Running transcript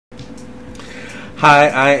Hi,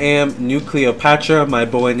 I am Nucleo Patra. My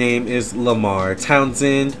boy name is Lamarr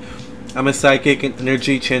Townsend. I'm a psychic, an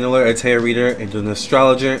energy channeler, a tarot reader, and an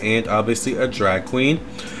astrologer, and obviously a drag queen.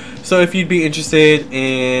 So if you'd be interested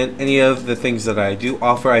in any of the things that I do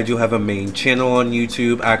offer, I do have a main channel on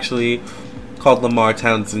YouTube actually called Lamarr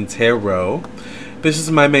Townsend Tarot. This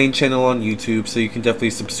is my main channel on YouTube, so you can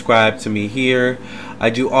definitely subscribe to me here.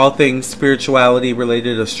 I do all things spirituality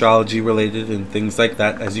related, astrology related, and things like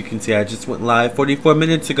that. As you can see, I just went live 44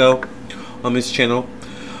 minutes ago on this channel.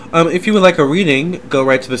 If you would like a reading, go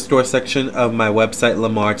right to the store section of my website,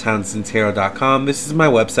 LamarrTownsendTarot.com. This is my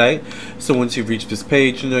website, so once you've reached this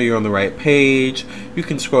page, you know you're on the right page. You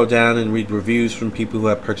can scroll down and read reviews from people who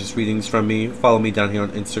have purchased readings from me. Follow me down here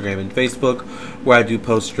on Instagram and Facebook, where I do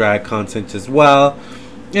post drag content as well.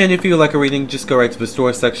 And if you would like a reading, just go right to the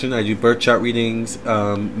store section. I do birth chart readings,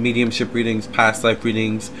 mediumship readings, past life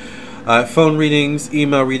readings, phone readings,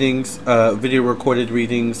 email readings, video recorded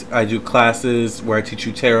readings. I do classes where I teach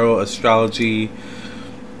you tarot, astrology,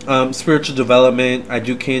 spiritual development. I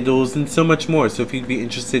do candles and so much more. So if you'd be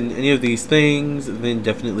interested in any of these things, then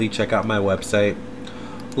definitely check out my website,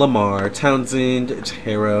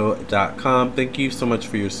 LamarrTownsendTarot.com. Thank you so much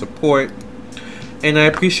for your support, and I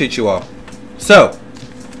appreciate you all. So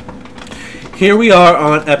here we are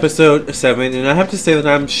on episode 7, and I have to say that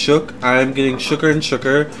I'm shook. I'm getting shooker and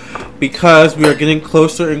shooker because we are getting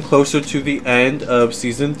closer and closer to the end of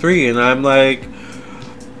season 3, and I'm like,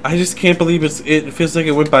 I just can't believe it feels like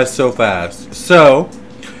it went by so fast. So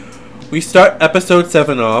we start episode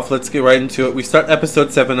 7 off. Let's get right into it. We start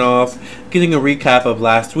episode 7 off getting a recap of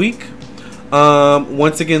last week.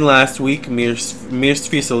 Once again, last week,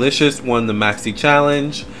 Fiercalicious won the Maxi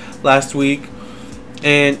Challenge last week.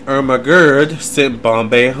 And Irma Gerd sent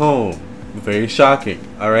Bombae home. Very shocking,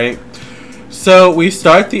 alright? So we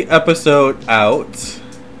start the episode out.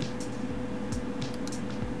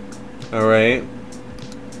 Alright.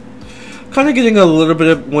 Kind of getting a little bit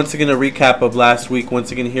of, once again, a recap of last week.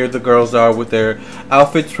 Once again, here the girls are with their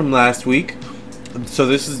outfits from last week. So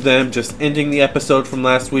this is them just ending the episode from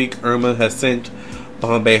last week. Irma has sent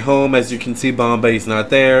Bombae home. As you can see, Bombae's not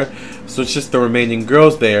there. So it's just the remaining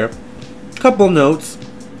girls there. Couple notes.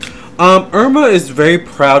 Irma is very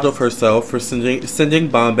proud of herself for sending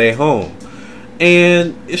Bombae home,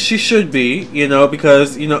 and she should be, you know,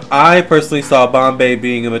 because, you know, I personally saw Bombae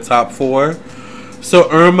being in the top 4. So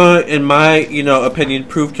Irma, in my, you know, opinion,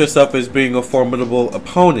 proved herself as being a formidable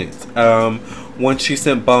opponent once she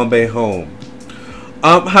sent Bombae home.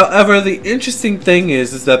 However, the interesting thing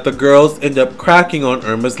is that the girls end up cracking on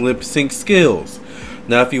Irma's lip sync skills.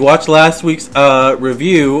 Now, if you watch last week's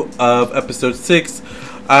review of episode 6,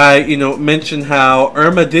 I, you know, mentioned how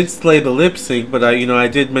Irma did slay the lip sync, but I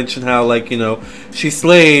did mention how, like, you know, she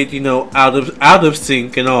slayed, you know, out of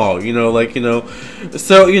sync and all, you know, like, you know,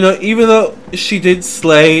 so, you know, even though she did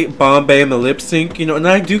slay Bombae in the lip sync, you know, and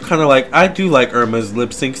I do like Irma's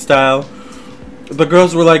lip sync style. The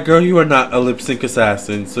girls were like, girl, you are not a lip sync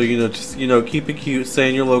assassin, so, you know, just, you know, keep it cute, stay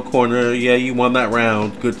in your little corner. Yeah, you won that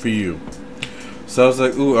round, good for you. So I was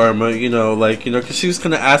like, ooh, Irma, you know, like, you know, because she was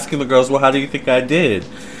kind of asking the girls, well, how do you think I did?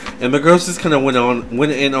 And the girls just kind of went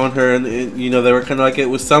in on her, and, you know, they were kind of like, it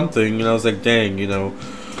was something. And I was like, dang, you know.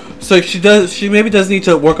 So she maybe does need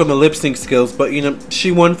to work on the lip sync skills, but, you know,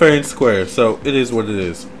 she won fair and square, so it is what it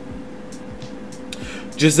is.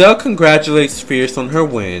 Gisèle congratulates Fierce on her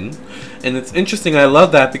win. And it's interesting, I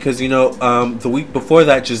love that because, you know, the week before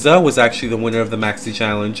that, Gisèle was actually the winner of the Maxi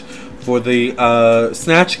Challenge for the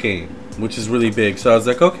Snatch game, which is really big. So I was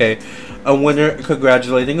like, okay, a winner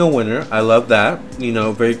congratulating a winner. I love that. You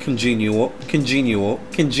know, very congenial.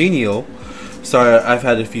 Sorry, I've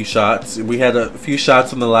had a few shots. We had a few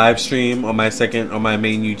shots on the live stream on my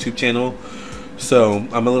main YouTube channel. So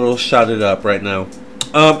I'm a little shotted up right now.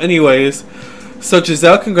 Anyways, so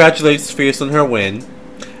Gisèle congratulates Fierce on her win.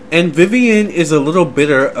 And Vivian is a little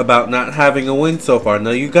bitter about not having a win so far. Now,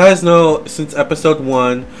 you guys know since episode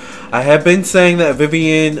 1, I have been saying that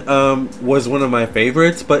Vivian was one of my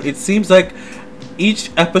favorites, but it seems like each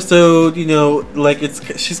episode, you know, like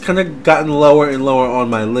she's kind of gotten lower and lower on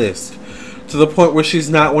my list to the point where she's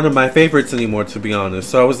not one of my favorites anymore, to be honest.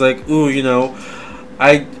 So I was like, ooh, you know,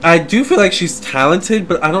 I do feel like she's talented,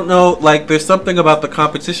 but I don't know, like, there's something about the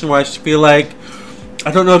competition where I feel like, I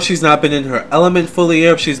don't know if she's not been in her element fully,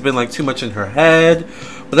 or if she's been, like, too much in her head.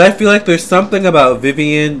 But I feel like there's something about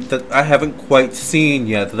Vivian that I haven't quite seen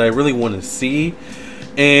yet that I really want to see.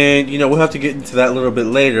 And, you know, we'll have to get into that a little bit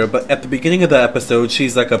later. But at the beginning of the episode,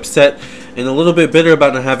 she's, like, upset and a little bit bitter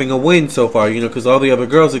about not having a win so far, you know, because all the other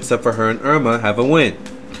girls except for her and Irma have a win.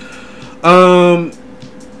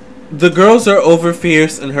 The girls are over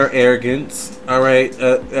Fierce in her arrogance. All right,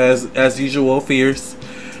 as usual, Fierce.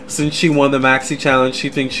 Since she won the Maxi Challenge, she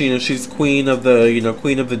thinks she's queen of the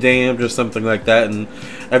queen of the damned or something like that, and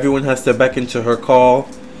everyone has to beckon to her call.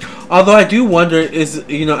 Although I do wonder,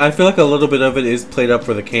 I feel like a little bit of it is played up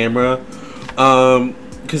for the camera,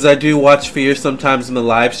 because I do watch Fierce sometimes in the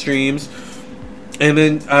live streams, and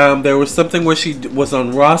then there was something where she was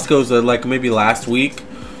on Roscoe's like maybe last week.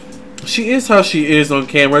 She is how she is on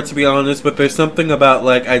camera, to be honest, but there's something about,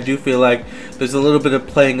 like, I do feel like there's a little bit of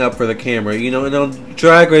playing up for the camera, and on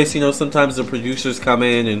Drag Race, sometimes the producers come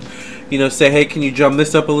in and, say, hey, can you drum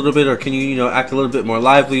this up a little bit, or can you, act a little bit more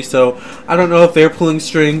lively, so I don't know if they're pulling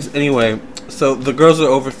strings. Anyway, so the girls are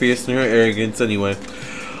over Fierce in her arrogance anyway.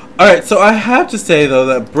 Alright, so I have to say, though,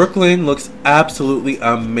 that Brooke Lynn looks absolutely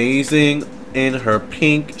amazing in her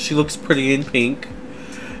pink. She looks pretty in pink.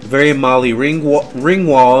 Very Molly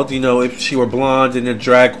Ringwald, if she were blonde and a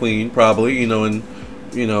drag queen, probably, and,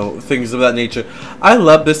 things of that nature. I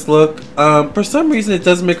love this look. For some reason, it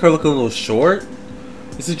does make her look a little short.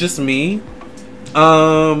 Is it just me?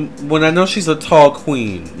 When I know she's a tall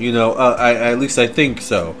queen, at least I think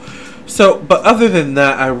so. But other than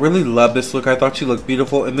that, I really love this look. I thought she looked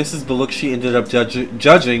beautiful, and this is the look she ended up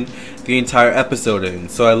judging the entire episode in.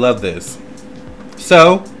 So I love this.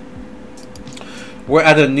 So we're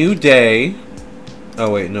at a new day.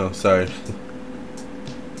 Oh wait, no, sorry.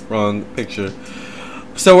 Wrong picture.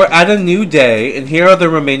 So we're at a new day, and here are the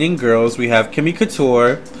remaining girls. We have Kimmy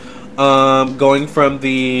Couture, going from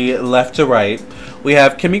the left to right. We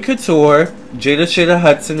have Kimmy Couture, Jada Shada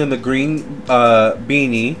Hudson in the green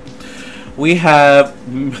beanie. We have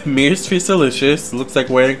Mia's Fiercalicious, looks like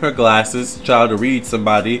wearing her glasses, trying to read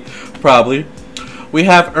somebody, probably. We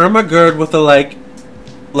have Irma Gerd with the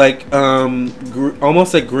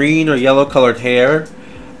almost like green or yellow colored hair.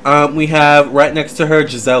 We have right next to her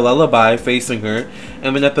Gisèle Lullaby facing her,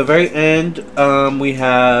 and then at the very end we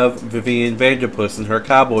have Vivian Vanderpuss in her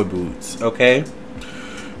cowboy boots. Okay,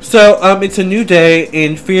 so it's a new day,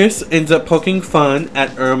 and Fierce ends up poking fun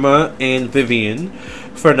at Irma and Vivian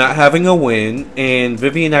for not having a win, and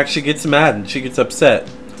Vivian actually gets mad and she gets upset.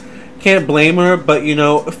 Can't blame her, but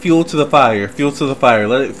fuel to the fire, fuel to the fire.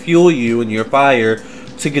 Let it fuel you and your fire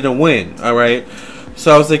to get a win. All right.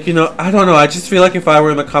 So I was like, I don't know. I just feel like if I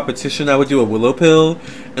were in a competition, I would do a willow pill,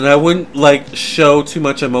 and I wouldn't show too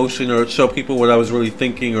much emotion or show people what I was really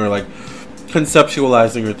thinking or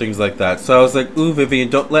conceptualizing or things like that. So I was like, ooh, Vivian,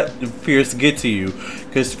 don't let Fierce get to you,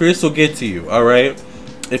 because Fierce will get to you. All right,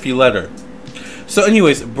 if you let her. So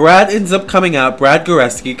anyways, Brad ends up coming out. Brad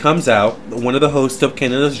Goreski comes out, one of the hosts of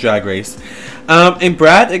Canada's Drag Race, and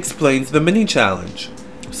Brad explains the mini challenge.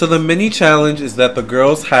 So the mini challenge is that the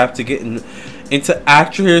girls have to get into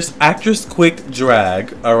actress quick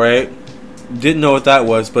drag. All right, didn't know what that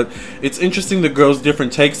was, but it's interesting. The girls'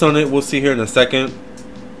 different takes on it. We'll see here in a second.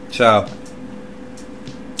 Ciao.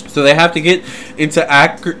 So they have to get into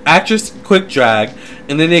actress quick drag,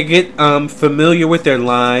 and then they get familiar with their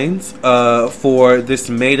lines for this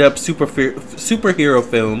made-up superhero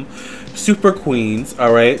film, Super Queens.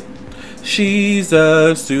 All right, she's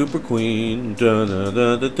a super queen. Da da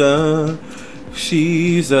da da da.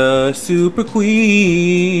 She's a super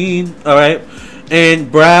queen. All right,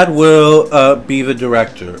 and Brad will be the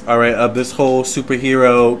director. All right, of this whole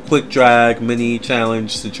superhero quick drag mini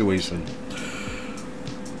challenge situation.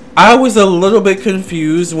 I was a little bit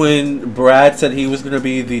confused when Brad said he was going to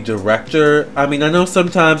be the director. I mean, I know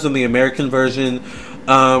sometimes in the American version,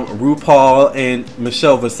 RuPaul and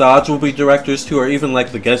Michelle Visage will be directors too, or even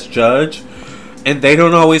the guest judge, and they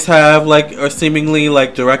don't always have or seemingly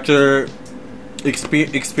director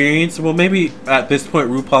experience. Well, maybe at this point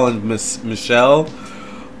RuPaul and Michelle,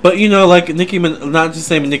 but Nicki, not just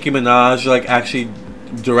saying Nicki Minaj actually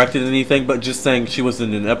directed anything, but just saying she was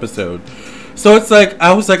in an episode. So it's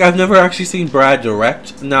I was I've never actually seen Brad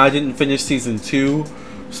direct. Now, I didn't finish season 2,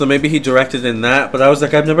 so maybe he directed in that, but I was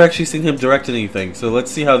I've never actually seen him direct anything, so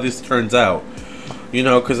let's see how this turns out.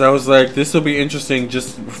 Because I was this will be interesting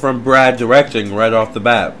just from Brad directing right off the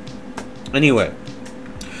bat. Anyway,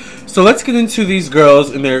 so let's get into these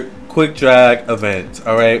girls in their quick drag event.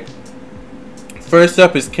 Alright, first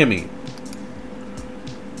up is Kimmy.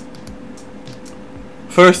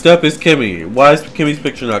 First up is Kimmy. Why is Kimmy's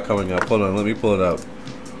picture not coming up? Hold on, let me pull it up.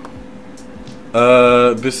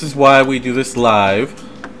 This is why we do this live.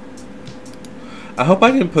 I hope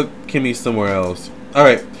I didn't put Kimmy somewhere else.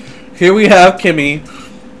 Alright, here we have Kimmy.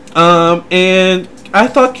 And I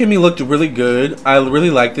thought Kimmy looked really good. I really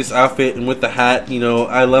like this outfit, and with the hat,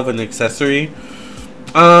 I love an accessory.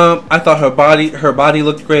 I thought her body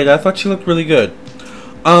looked great. I thought she looked really good.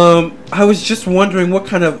 I was just wondering what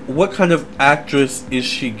kind of actress is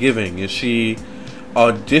she giving? Is she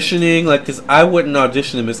auditioning? Like, cause I wouldn't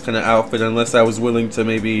audition in this kind of outfit unless I was willing to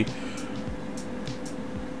maybe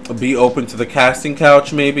be open to the casting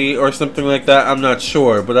couch, maybe, or something like that. I'm not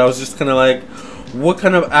sure, but I was just kind of like, what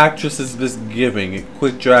kind of actress is this giving?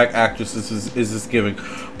 Quick drag actress is this giving?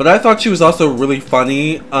 But I thought she was also really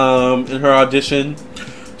funny in her audition,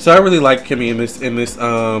 so I really liked Kimmy in this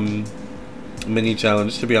mini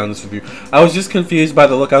challenge, to be honest with you. I was just confused by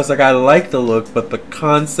the look. I was like, I like the look, but the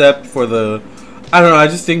concept for the, I don't know, I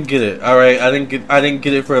just didn't get it. All right, I didn't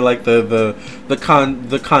get it for like the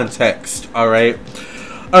context. All right.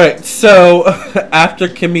 So after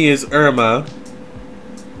Kimmy is Irma,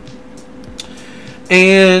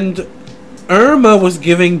 and Irma was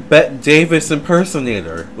giving Bette Davis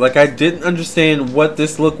impersonator. Like, I didn't understand what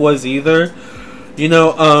this look was either. You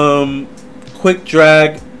know, quick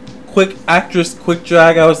drag, quick actress, quick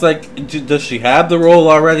drag. I was like, does she have the role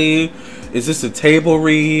already? Is this a table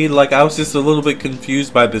read? Like, I was just a little bit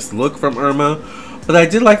confused by this look from Irma. But I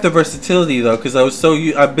did like the versatility though, because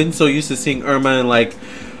I've been so used to seeing Irma in, like,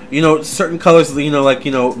 you know, certain colors, you know, like,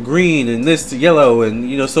 you know, green and this yellow, and,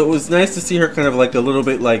 you know, so it was nice to see her kind of like a little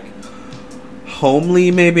bit like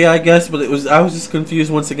homely, maybe, I guess. But I was just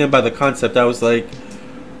confused once again by the concept. I was like,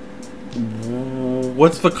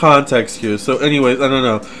 what's the context here? So anyways, I don't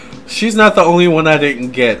know. She's not the only one I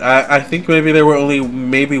didn't get. I think maybe there were only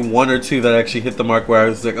maybe one or two that actually hit the mark where I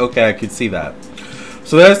was like, okay, I could see that.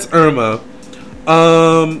 So that's Irma.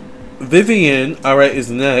 Vivian, alright, is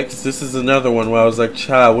next. This is another one where I was like,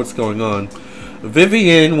 child, what's going on?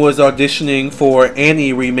 Vivian was auditioning for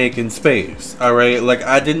Annie remake in space. Alright, like,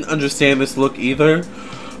 I didn't understand this look either.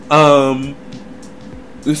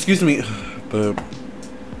 Excuse me, the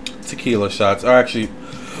tequila shots, or actually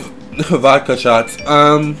vodka shots.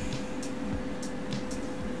 I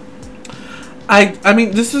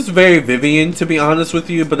mean, this is very Vivian, to be honest with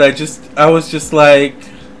you, but I was just like,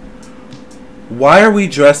 why are we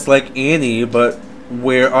dressed like Annie, but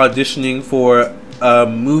we're auditioning for a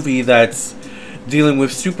movie that's dealing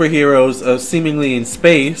with superheroes seemingly in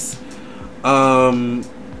space,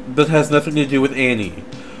 that has nothing to do with Annie.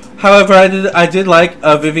 However, I did like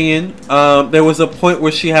Vivian. There was a point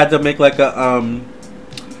where she had to make like a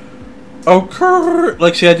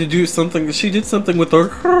like she had to do something. She did something with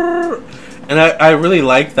her, and I really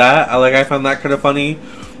liked that. I found that kind of funny.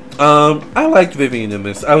 I liked Vivian in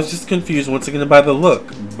this. I was just confused once again by the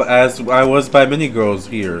look, as I was by many girls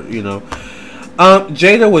here, you know.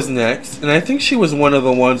 Jada was next, and I think she was one of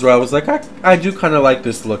the ones where I was like, I do kind of like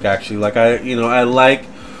this look, actually. Like, I like,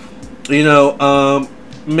 you know,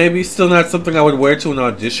 maybe still not something I would wear to an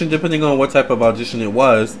audition, depending on what type of audition it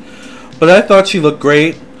was. But I thought she looked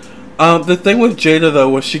great. The thing with Jada, though,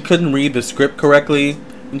 was she couldn't read the script correctly,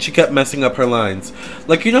 and she kept messing up her lines.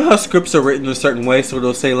 Like, you know how scripts are written a certain way, so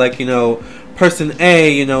it'll say, like, you know, person A,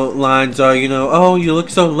 you know, lines are, you know, oh, you look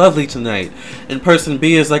so lovely tonight. And person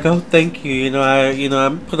B is like, oh, thank you, I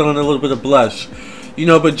put on a little bit of blush. You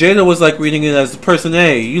know, but Jada was, like, reading it as person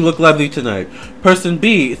A, you look lovely tonight. Person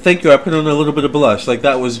B, thank you, I put on a little bit of blush. Like,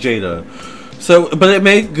 that was Jada. So, but it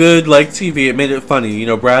made good, like, TV. It made it funny. You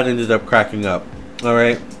know, Brad ended up cracking up.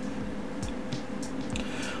 Alright?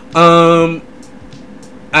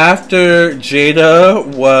 After Jada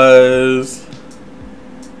was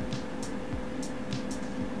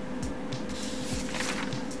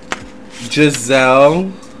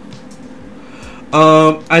Gisèle.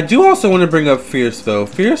 I do also want to bring up Fierce, though.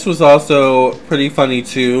 Fierce was also pretty funny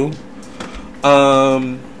too.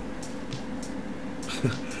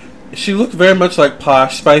 She looked very much like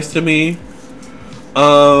Posh Spice to me.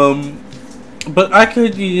 But I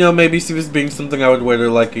could, you know, maybe see this being something I would wear to,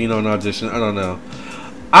 like, you know, an audition. I don't know.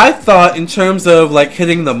 I thought, in terms of, like,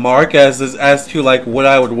 hitting the mark as to, like, what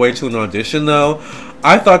I would wear to an audition, though,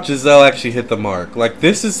 I thought Gisèle actually hit the mark. Like,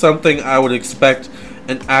 this is something I would expect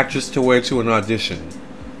an actress to wear to an audition.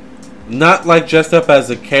 Not, like, dressed up as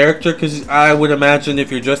a character, because I would imagine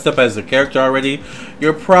if you're dressed up as a character already,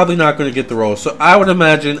 you're probably not going to get the role. So I would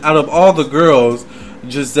imagine, out of all the girls,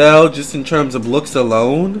 Gisèle, just in terms of looks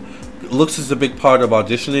alone, looks is a big part of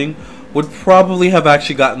auditioning, would probably have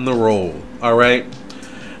actually gotten the role. Alright?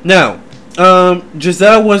 Now,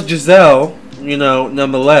 Gisèle was Gisèle, you know,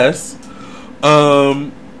 nonetheless.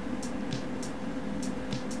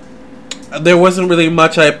 There wasn't really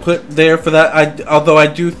much I put there for that, although I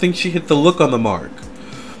do think she hit the look on the mark.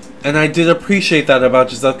 And I did appreciate that about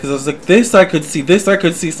Gisèle, because I was like, this I could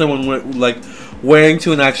see someone, like, wearing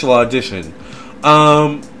to an actual audition.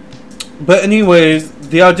 But anyways,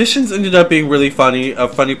 the auditions ended up being really funny, a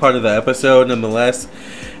funny part of the episode, nonetheless.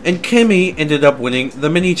 And Kimmy ended up winning the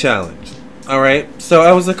mini challenge. Alright, so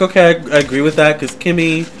I was like, okay, I agree with that, because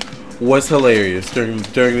Kimmy was hilarious during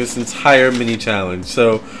this entire mini challenge.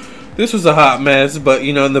 So this was a hot mess, but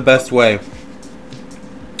you know, in the best way.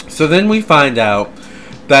 So then we find out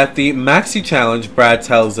that the maxi challenge, Brad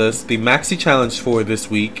tells us, the maxi challenge for this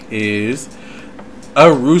week is a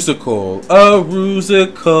rusical. A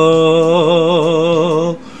rusical.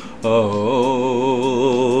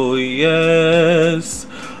 Oh, yes.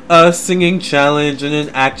 A singing challenge and an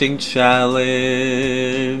acting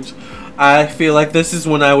challenge. I feel like this is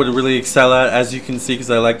one I would really excel at, as you can see,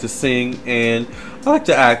 because I like to sing and I like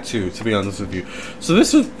to act too, to be honest with you. So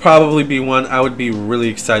this would probably be one I would be really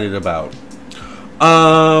excited about.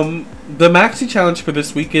 The maxi challenge for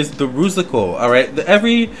this week is the rusical. Alright,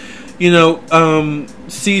 every, you know,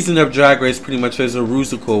 season of Drag Race pretty much is a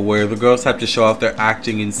rusical where the girls have to show off their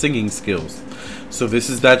acting and singing skills. So this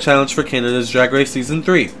is that challenge for Canada's Drag Race Season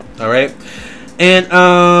 3. Alright, and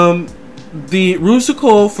the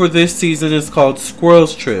rusical for this season is called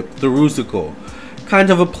Squirrel's Trip, the rusical. Kind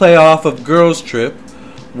of a play off of Girls Trip,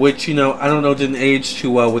 which, you know, I don't know, didn't age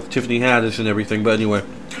too well with Tiffany Haddish and everything, but anyway.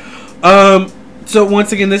 So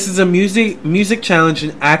once again, this is a music challenge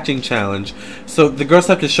and acting challenge. So the girls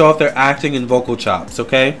have to show off their acting and vocal chops,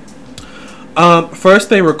 okay? First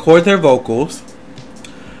they record their vocals.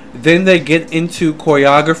 Then they get into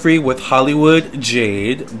choreography with Hollywood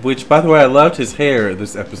Jade, which, by the way, I loved his hair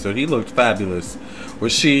this episode. He looked fabulous. Or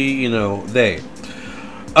she, you know, they.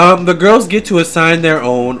 The girls get to assign their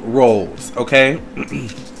own roles, okay?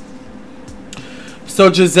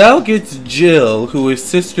 So Gisèle gets Jill, who is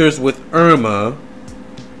sisters with Irma.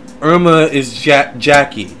 Irma is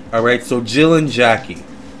Jackie, alright? So Jill and Jackie.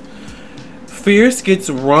 Fierce gets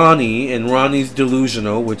Ronnie, and Ronnie's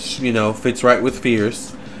delusional, which, you know, fits right with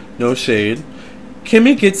Fierce. No shade.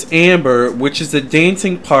 Kimmy gets Amber, which is a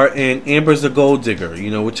dancing part, and Amber's a gold digger,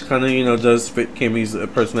 you know, which kind of, you know, does fit Kimmy's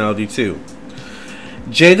personality too.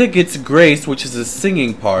 Jada gets Grace, which is a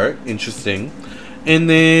singing part. Interesting. And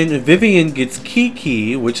then Vivian gets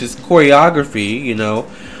Kiki, which is choreography, you know.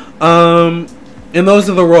 And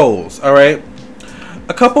those are the roles, alright?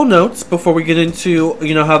 A couple notes before we get into,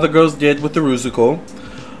 you know, how the girls did with the rusical.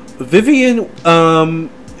 Vivian,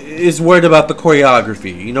 is worried about the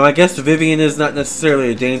choreography. You know, I guess Vivian is not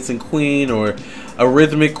necessarily a dancing queen or a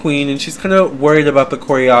rhythmic queen, and she's kind of worried about the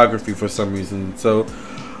choreography for some reason. So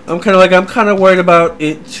I'm kind of worried about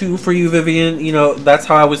it too for you, Vivian. You know, that's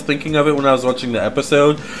how I was thinking of it when I was watching the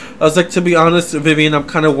episode. I was like, to be honest, Vivian, I'm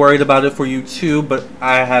kind of worried about it for you too, but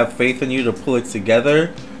I have faith in you to pull it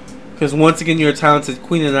together. Because once again, you're a talented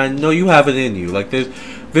queen, and I know you have it in you. Like,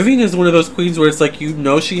 Vivian is one of those queens where it's like, you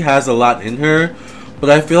know, she has a lot in her, but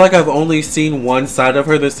I feel like I've only seen one side of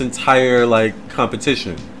her this entire, like,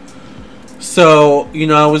 competition. So, you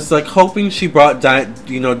know, I was, like, hoping she brought,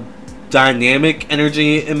 dynamic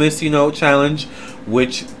energy in this, you know, challenge,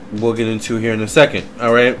 which we'll get into here in a second,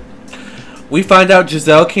 alright? We find out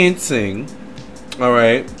Gisèle can't sing,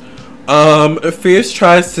 alright? Fierce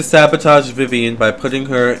tries to sabotage Vivian by putting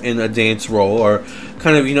her in a dance role, or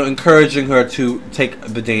kind of, you know, encouraging her to take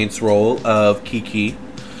the dance role of Kiki.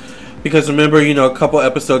 Because remember, you know, a couple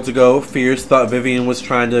episodes ago, Fierce thought Vivian was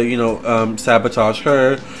trying to, you know, sabotage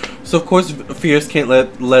her. So, of course, Fierce can't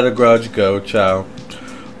let a grudge go, child.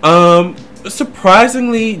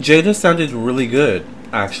 Surprisingly, Jada sounded really good,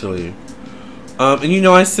 actually. And, you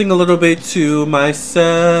know, I sing a little bit to myself.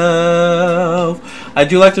 I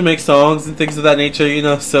do like to make songs and things of that nature, you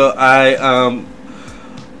know, so I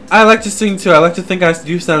like to sing, too. I like to think I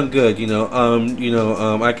do sound good, you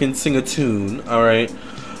know. I can sing a tune, alright?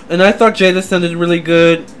 And I thought Jada sounded really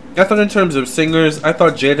good. I thought in terms of singers, I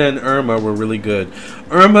thought Jada and Irma were really good.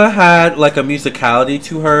 Irma had, like, a musicality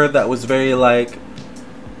to her that was very, like,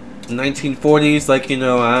 1940s. Like, you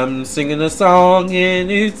know, I'm singing a song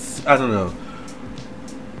and it's, I don't know.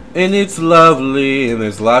 And it's lovely and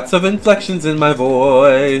there's lots of inflections in my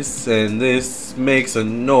voice and this makes a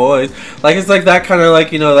noise. Like, it's like that kind of,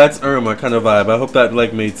 like, you know, that's Irma kind of vibe. I hope that,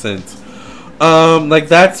 like, made sense. Like,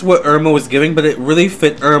 that's what Irma was giving, but it really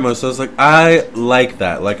fit Irma, so I was like, I like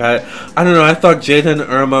that. Like, I don't know, I thought Jada and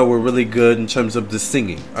Irma were really good in terms of the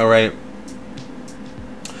singing, alright?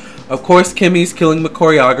 Of course, Kimmy's killing the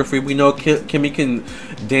choreography. We know Kimmy can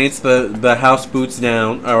dance the house boots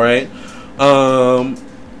down, alright? And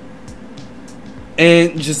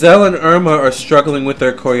Gisèle and Irma are struggling with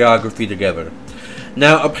their choreography together.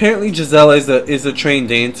 Now, apparently Gisèle is a trained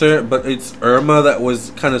dancer, but it's Irma that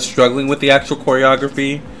was kind of struggling with the actual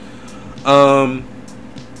choreography. I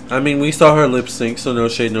mean, we saw her lip sync, so no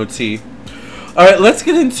shade, no tea. Alright, let's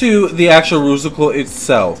get into the actual rusical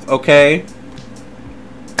itself, okay?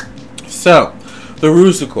 So, the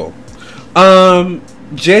Rusical.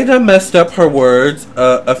 Jada messed up her words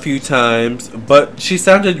a few times, but she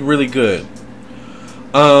sounded really good.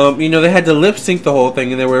 You know, they had to lip sync the whole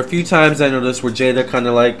thing, and there were a few times I noticed where Jada kind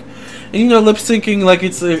of like, and, you know, lip syncing like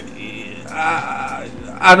it's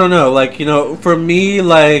I don't know, like, you know, for me,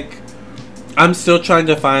 like, I'm still trying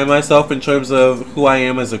to find myself in terms of who I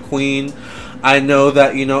am as a queen. I know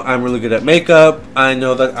that, you know, I'm really good at makeup. I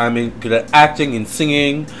know that I'm good at acting and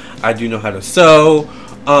singing. I do know how to sew.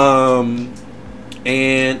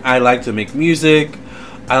 And I like to make music.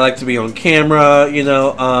 I like to be on camera, you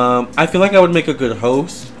know. I feel like I would make a good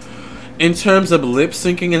host. In terms of lip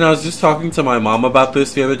syncing, and I was just talking to my mom about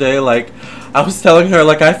this the other day, like, I was telling her,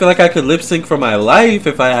 like, I feel like I could lip sync for my life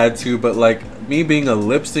if I had to, but, like, me being a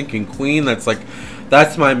lip syncing queen, that's, like,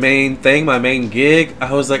 that's my main thing, my main gig.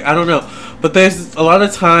 I was like, I don't know. But there's a lot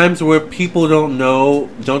of times where people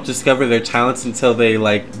don't discover their talents until they,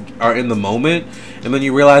 like, are in the moment, and then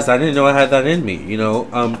you realize I didn't know I had that in me, you know,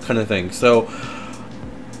 kind of thing. So,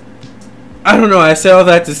 I don't know, I say all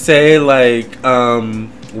that to say, like,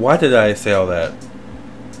 why did I say all that?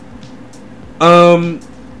 Oh,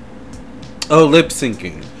 lip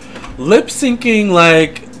syncing. Lip syncing,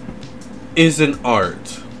 like, is an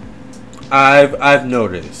art. I've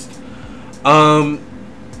noticed.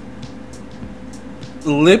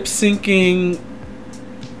 Lip syncing,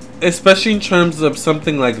 especially in terms of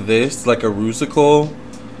something like this, like a Rusical,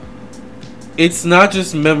 it's not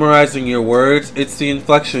just memorizing your words, it's the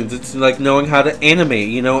inflections. It's like knowing how to animate,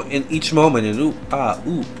 you know, in each moment, and ooh, ah,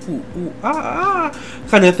 ooh, ooh, ooh, ah, ah,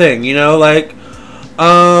 kind of thing, you know, like,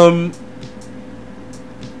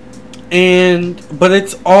 but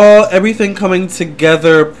it's all, everything coming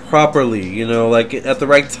together properly, you know, like at the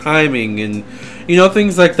right timing, and, you know,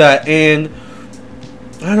 things like that. And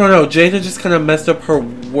I don't know, Jada just kind of messed up her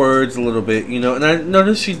words a little bit, you know, and I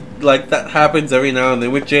noticed she, like, that happens every now and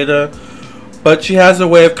then with Jada, but she has a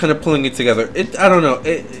way of kind of pulling it together. I don't know,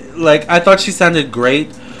 like, I thought she sounded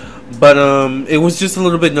great, but, it was just a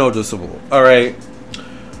little bit noticeable, alright.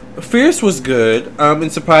 Fierce was good,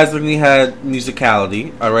 and surprisingly had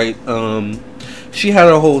musicality, alright. She had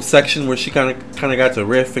a whole section where she kind of got to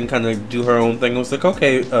riff and kind of do her own thing. I was like,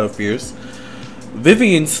 okay, Fierce.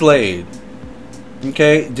 Vivian slayed.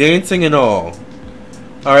 Okay, dancing and all.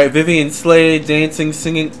 Alright, Vivian slayed, dancing,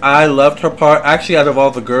 singing. I loved her part. Actually, out of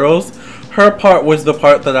all the girls, her part was the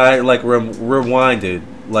part that I, like, rewinded,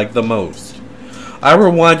 like, the most. I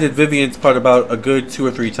rewinded Vivian's part about a good 2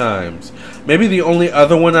 or 3 times. Maybe the only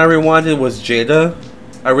other one I rewinded was Jada.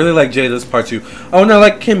 I really like Jada's part too. Oh, and I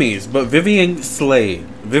like Kimmy's, but Vivian slayed.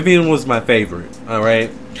 Vivian was my favorite,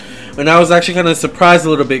 alright? And I was actually kind of surprised a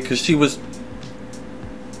little bit because she was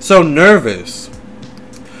so nervous.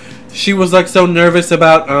 She was, like, so nervous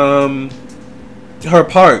about her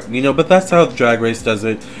part, you know, but that's how Drag Race does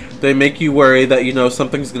it. They make you worry that, you know,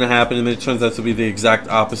 something's going to happen, and it turns out to be the exact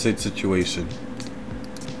opposite situation.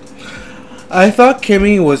 I thought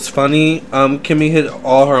Kimmy was funny. Kimmy hit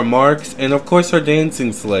all her marks, and of course her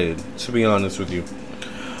dancing slayed, to be honest with you.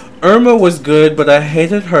 Irma was good, but I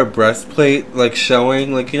hated her breastplate, like,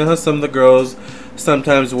 showing. Like, you know how some of the girls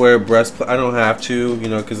sometimes wear breastplate? I don't have to, you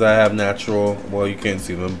know, because I have natural, well, you can't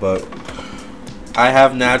see them, but I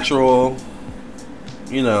have natural,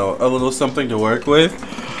 you know, a little something to work with.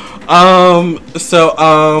 You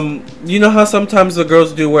know how sometimes the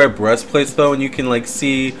girls do wear breastplates, though, and you can, like,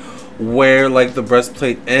 see where, like, the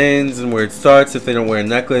breastplate ends and where it starts if they don't wear a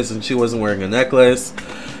necklace, and she wasn't wearing a necklace.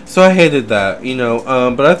 So I hated that, you know,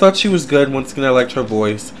 but I thought she was good. Once again, I liked her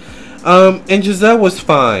voice. And Gisèle was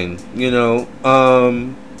fine, you know,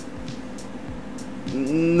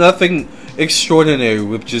 nothing extraordinary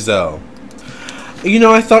with Gisèle. You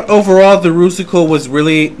know, I thought overall the Rusical was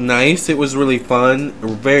really nice. It was really fun,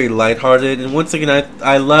 very lighthearted, and once again,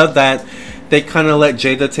 I love that they kind of let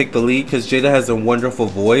Jada take the lead, because Jada has a wonderful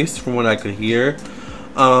voice from what I could hear.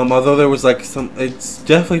 Although there was, like, it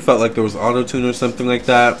definitely felt like there was auto-tune or something like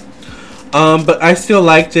that. But I still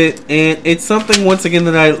liked it, and it's something, once again,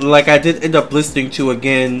 that I did end up listening to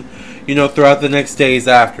again, you know, throughout the next days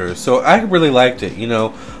after. So I really liked it, you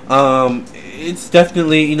know. It's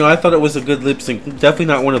definitely, you know, I thought it was a good lip sync. Definitely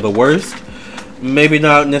not one of the worst. Maybe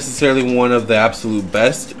not necessarily one of the absolute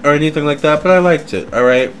best or anything like that, but I liked it,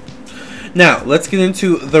 alright? Now, let's get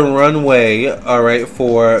into the runway, alright,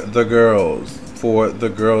 for the girls. For the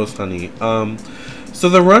girls, honey. So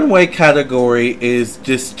the runway category is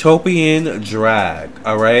dystopian drag,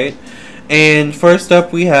 alright? And first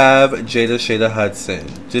up we have Jada Shada Hudson.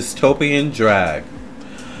 Dystopian drag.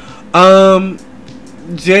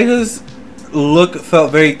 Jada's look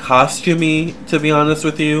felt very costumey, to be honest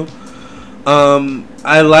with you.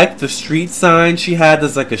 I like the street sign she had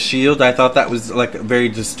as like a shield. I thought that was like very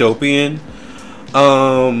dystopian.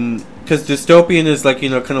 Because dystopian is like, you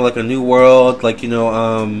know, kind of like a new world, like, you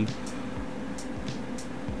know,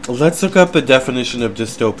 let's look up the definition of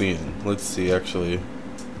dystopian. Let's see, actually.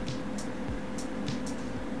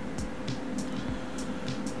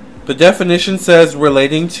 The definition says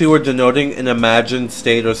relating to or denoting an imagined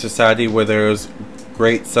state or society where there is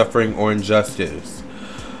great suffering or injustice.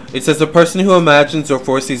 It says a person who imagines or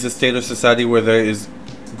foresees a state or society where there is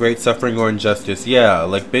great suffering or injustice. Yeah,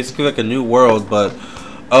 like basically like a new world, but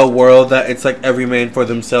a world that it's like every man for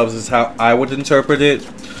themselves is how I would interpret it.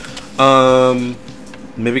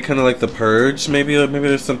 Maybe kind of like The Purge. Maybe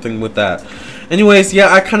there's something with that. Anyways,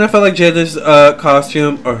 yeah, I kind of felt like Jada's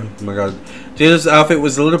costume, or oh my god, Jada's outfit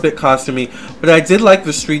was a little bit costumey, but I did like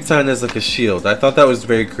the street sign as like a shield. I thought that was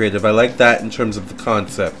very creative. I like that in terms of the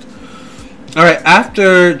concept. Alright,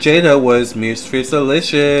 after Jada was Miss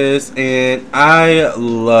Fiercalicious, and I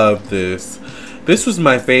love this. This was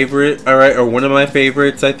my favorite, alright, or one of my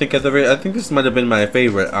favorites, I think, at the very, I think this might have been my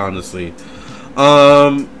favorite, honestly.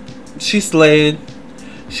 She slayed.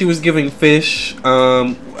 She was giving fish.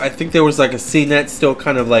 I think there was like a sea net still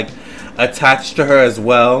kind of like attached to her as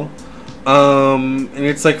well. And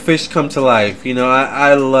it's like fish come to life. You know,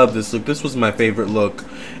 I love this look. This was my favorite look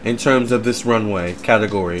in terms of this runway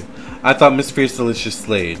category. I thought Miss Fiercalicious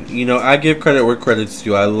slayed. You know, I give credit where credit's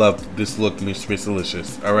due. I loved this look, Miss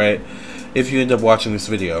Fiercalicious. Alright? If you end up watching this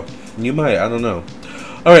video. You might, I don't know.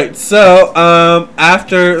 Alright, so,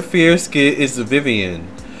 after Fierce is Vivian.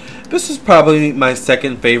 This is probably my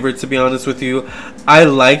second favorite, to be honest with you. I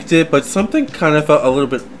liked it, but something kind of felt a little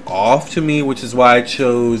bit off to me, which is why I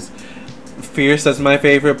chose Fierce as my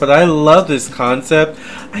favorite. But I love this concept.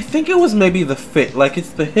 I think it was maybe the fit. Like,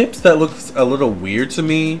 it's the hips that looks a little weird to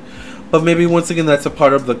me. But maybe, once again, that's a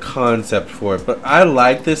part of the concept for it. But I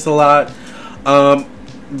like this a lot.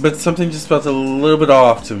 But something just felt a little bit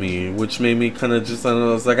off to me, which made me kind of just, I don't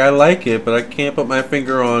know, it's like, I like it, but I can't put my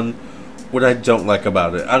finger on what I don't like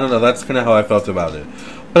about it. I don't know, that's kind of how I felt about it.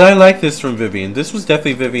 But I like this from Vivian. This was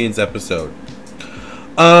definitely Vivian's episode.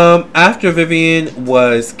 After Vivian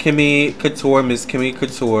was Kimmy Couture, Miss Kimmy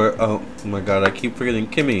Couture. Oh my god, I keep forgetting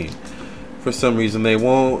Kimmy. For some reason, they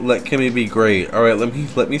won't let Kimmy be great. Alright,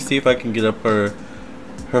 let me see if I can get up her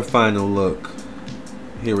final look.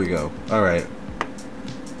 Here we go. Alright.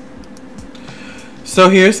 So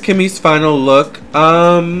here's Kimmy's final look.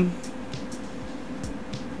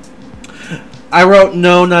 I wrote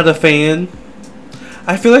no, not a fan.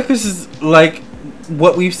 I feel like this is like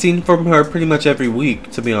what we've seen from her pretty much every week,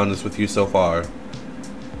 to be honest with you, so far.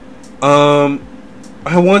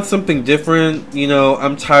 I want something different. You know,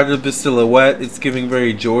 I'm tired of the silhouette. It's giving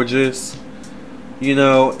very George's. You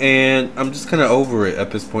know, and I'm just kind of over it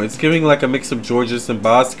at this point. It's giving like a mix of George's and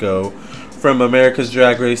Bosco from America's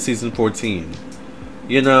Drag Race Season 14.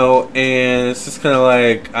 You know, and it's just kind of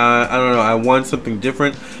like, I don't know, I want something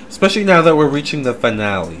different. Especially now that we're reaching the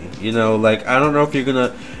finale. You know, like, I don't know if you're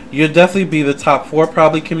gonna, you'll definitely be the top 4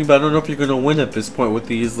 probably, Kimmy, but I don't know if you're gonna win at this point with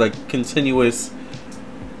these, like, continuous,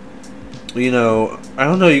 you know, I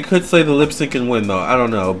don't know, you could slay the lip sync and win, though, I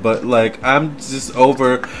don't know, but, like, I'm just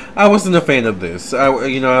over, I wasn't a fan of this, I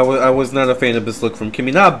was not a fan of this look from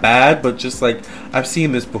Kimmy, not bad, but just, like, I've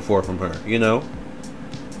seen this before from her, you know.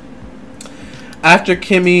 After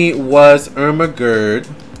Kimmy was Irma Gerd.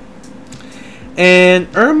 And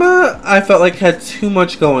Irma, I felt like had too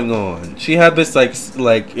much going on. She had this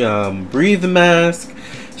like breathe mask.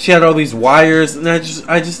 She had all these wires, and I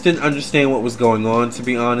just didn't understand what was going on, to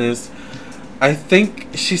be honest. I think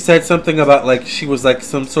she said something about like she was like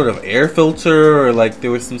some sort of air filter, or like there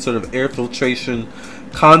was some sort of air filtration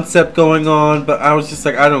concept going on, but I was just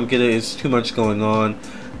like, I don't get it. It's too much going on.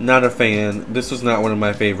 Not a fan. This was not one of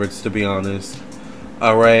my favorites, to be honest.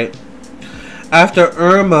 Alright. After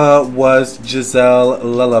Irma was Gisèle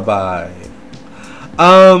Lullaby.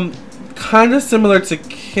 Kind of similar to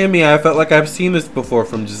Kimmy. I felt like I've seen this before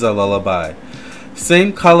from Gisèle Lullaby.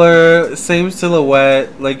 Same color, same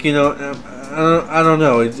silhouette. Like, you know, I don't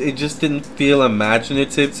know. It just didn't feel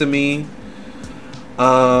imaginative to me.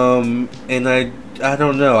 And I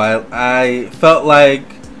don't know. I felt like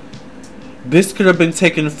this could have been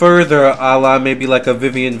taken further, a la maybe like a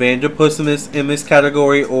Vivian Vanderpuss in this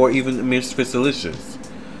category, or even Miss Fiercalicious,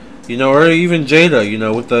 you know, or even Jada, you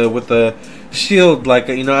know, with the shield, like,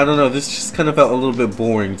 you know, I don't know. This just kind of felt a little bit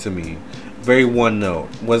boring to me. Very one note.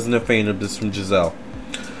 Wasn't a fan of this from Gisèle.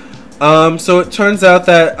 So it turns out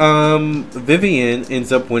that Vivian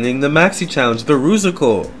ends up winning the Maxi Challenge, the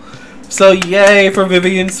Rusical. So yay for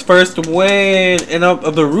Vivian's first win, and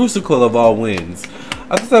of the Rusical of all wins.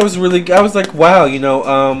 I thought that was really. I was like, wow, you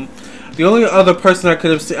know. The only other person I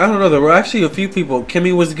could have seen, I don't know. There were actually a few people.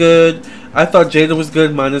 Kimmy was good. I thought Jada was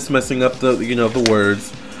good, minus messing up the the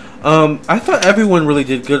words. I thought everyone really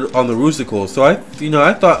did good on the Rusical. So I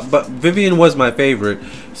thought, but Vivian was my favorite.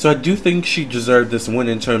 So I do think she deserved this win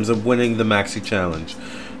in terms of winning the Maxi Challenge.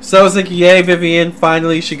 So I was like, yay, Vivian!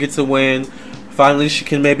 Finally, she gets a win. Finally, she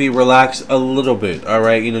can maybe relax a little bit. All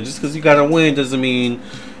right, just because you got to win doesn't mean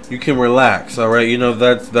you can relax. All right,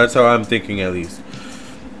 that's how I'm thinking at least.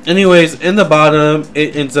 Anyways, in the bottom,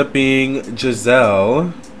 it ends up being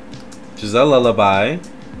Gisèle Lullaby,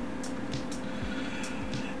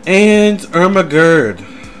 and Irma Gerd,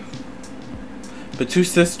 the two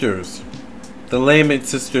sisters, the Lamarr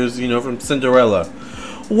sisters, from Cinderella.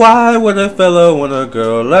 Why would a fellow want a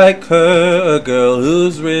girl like her, a girl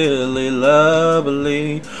who's really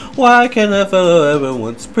lovely? Why can't a fellow ever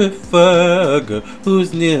once prefer a girl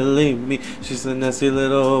who's nearly me? She's a nasty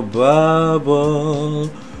little bubble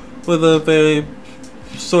with a very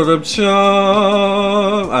sort of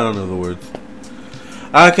charm. I don't know the words.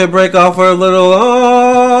 I could break off her little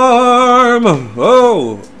arm.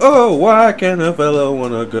 Oh, why can't a fellow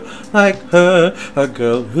want a girl like her? A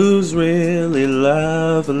girl who's really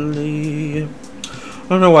lovely. I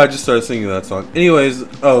don't know why I just started singing that song. Anyways,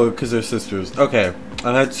 because they're sisters. Okay,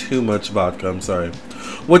 I had too much vodka, I'm sorry.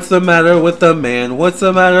 What's the matter with the man? What's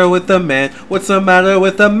the matter with the man? What's the matter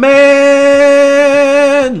with the man?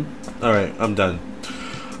 Alright, I'm done.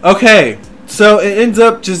 Okay. So it ends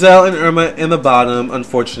up Gisèle and Irma in the bottom,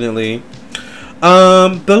 unfortunately.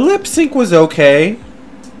 The lip sync was okay.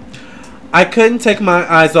 I couldn't take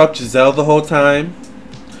my eyes off Gisèle the whole time.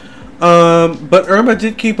 But Irma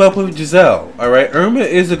did keep up with Gisèle. Alright, Irma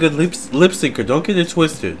is a good lip syncer. Don't get it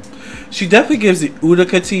twisted. She definitely gives the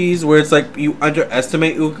Utica tease, where it's like you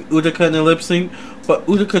underestimate Utica in a lip sync, but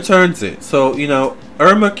Utica turns it. So,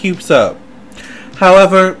 Irma keeps up.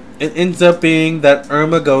 However, it ends up being that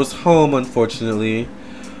Irma goes home, unfortunately.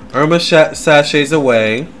 Irma sashays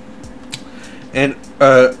away. And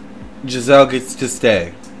Gisèle gets to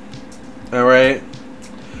stay. Alright?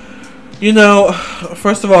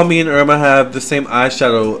 First of all, me and Irma have the same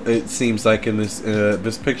eyeshadow, it seems like, in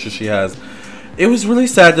this picture she has. It was really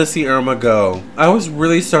sad to see Irma go. I was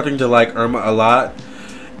really starting to like Irma a lot.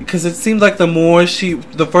 Because it seemed like the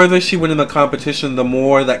further she went in the competition, the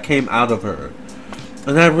more that came out of her.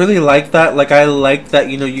 And I really like that. Like, I like that,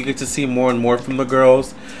 you get to see more and more from the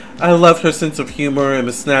girls. I loved her sense of humor in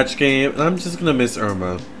the Snatch game. And I'm just going to miss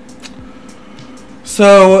Irma.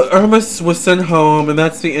 So, Irma was sent home. And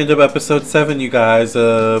that's the end of episode 7, you guys,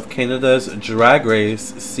 of Canada's Drag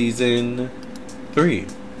Race Season 3.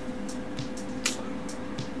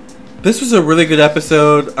 This was a really good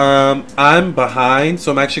episode. I'm behind.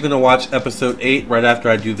 So, I'm actually going to watch episode 8 right after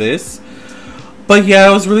I do this. But yeah,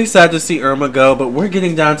 it was really sad to see Irma go, but we're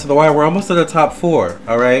getting down to the wire. We're almost at the top 4,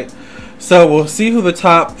 alright? So we'll see who the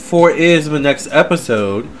top 4 is in the next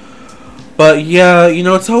episode. But yeah,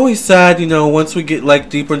 it's always sad, once we get like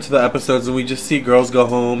deeper into the episodes and we just see girls go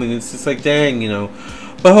home and it's just like, dang,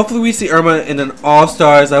 But hopefully we see Irma in an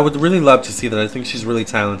All-Stars. I would really love to see that. I think she's really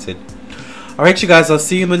talented. Alright, you guys, I'll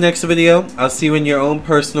see you in the next video. I'll see you in your own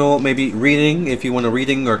personal, maybe reading, if you want a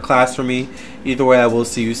reading or class from me. Either way, I will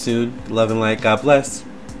see you soon. Love and light. God bless.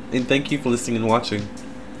 And thank you for listening and watching.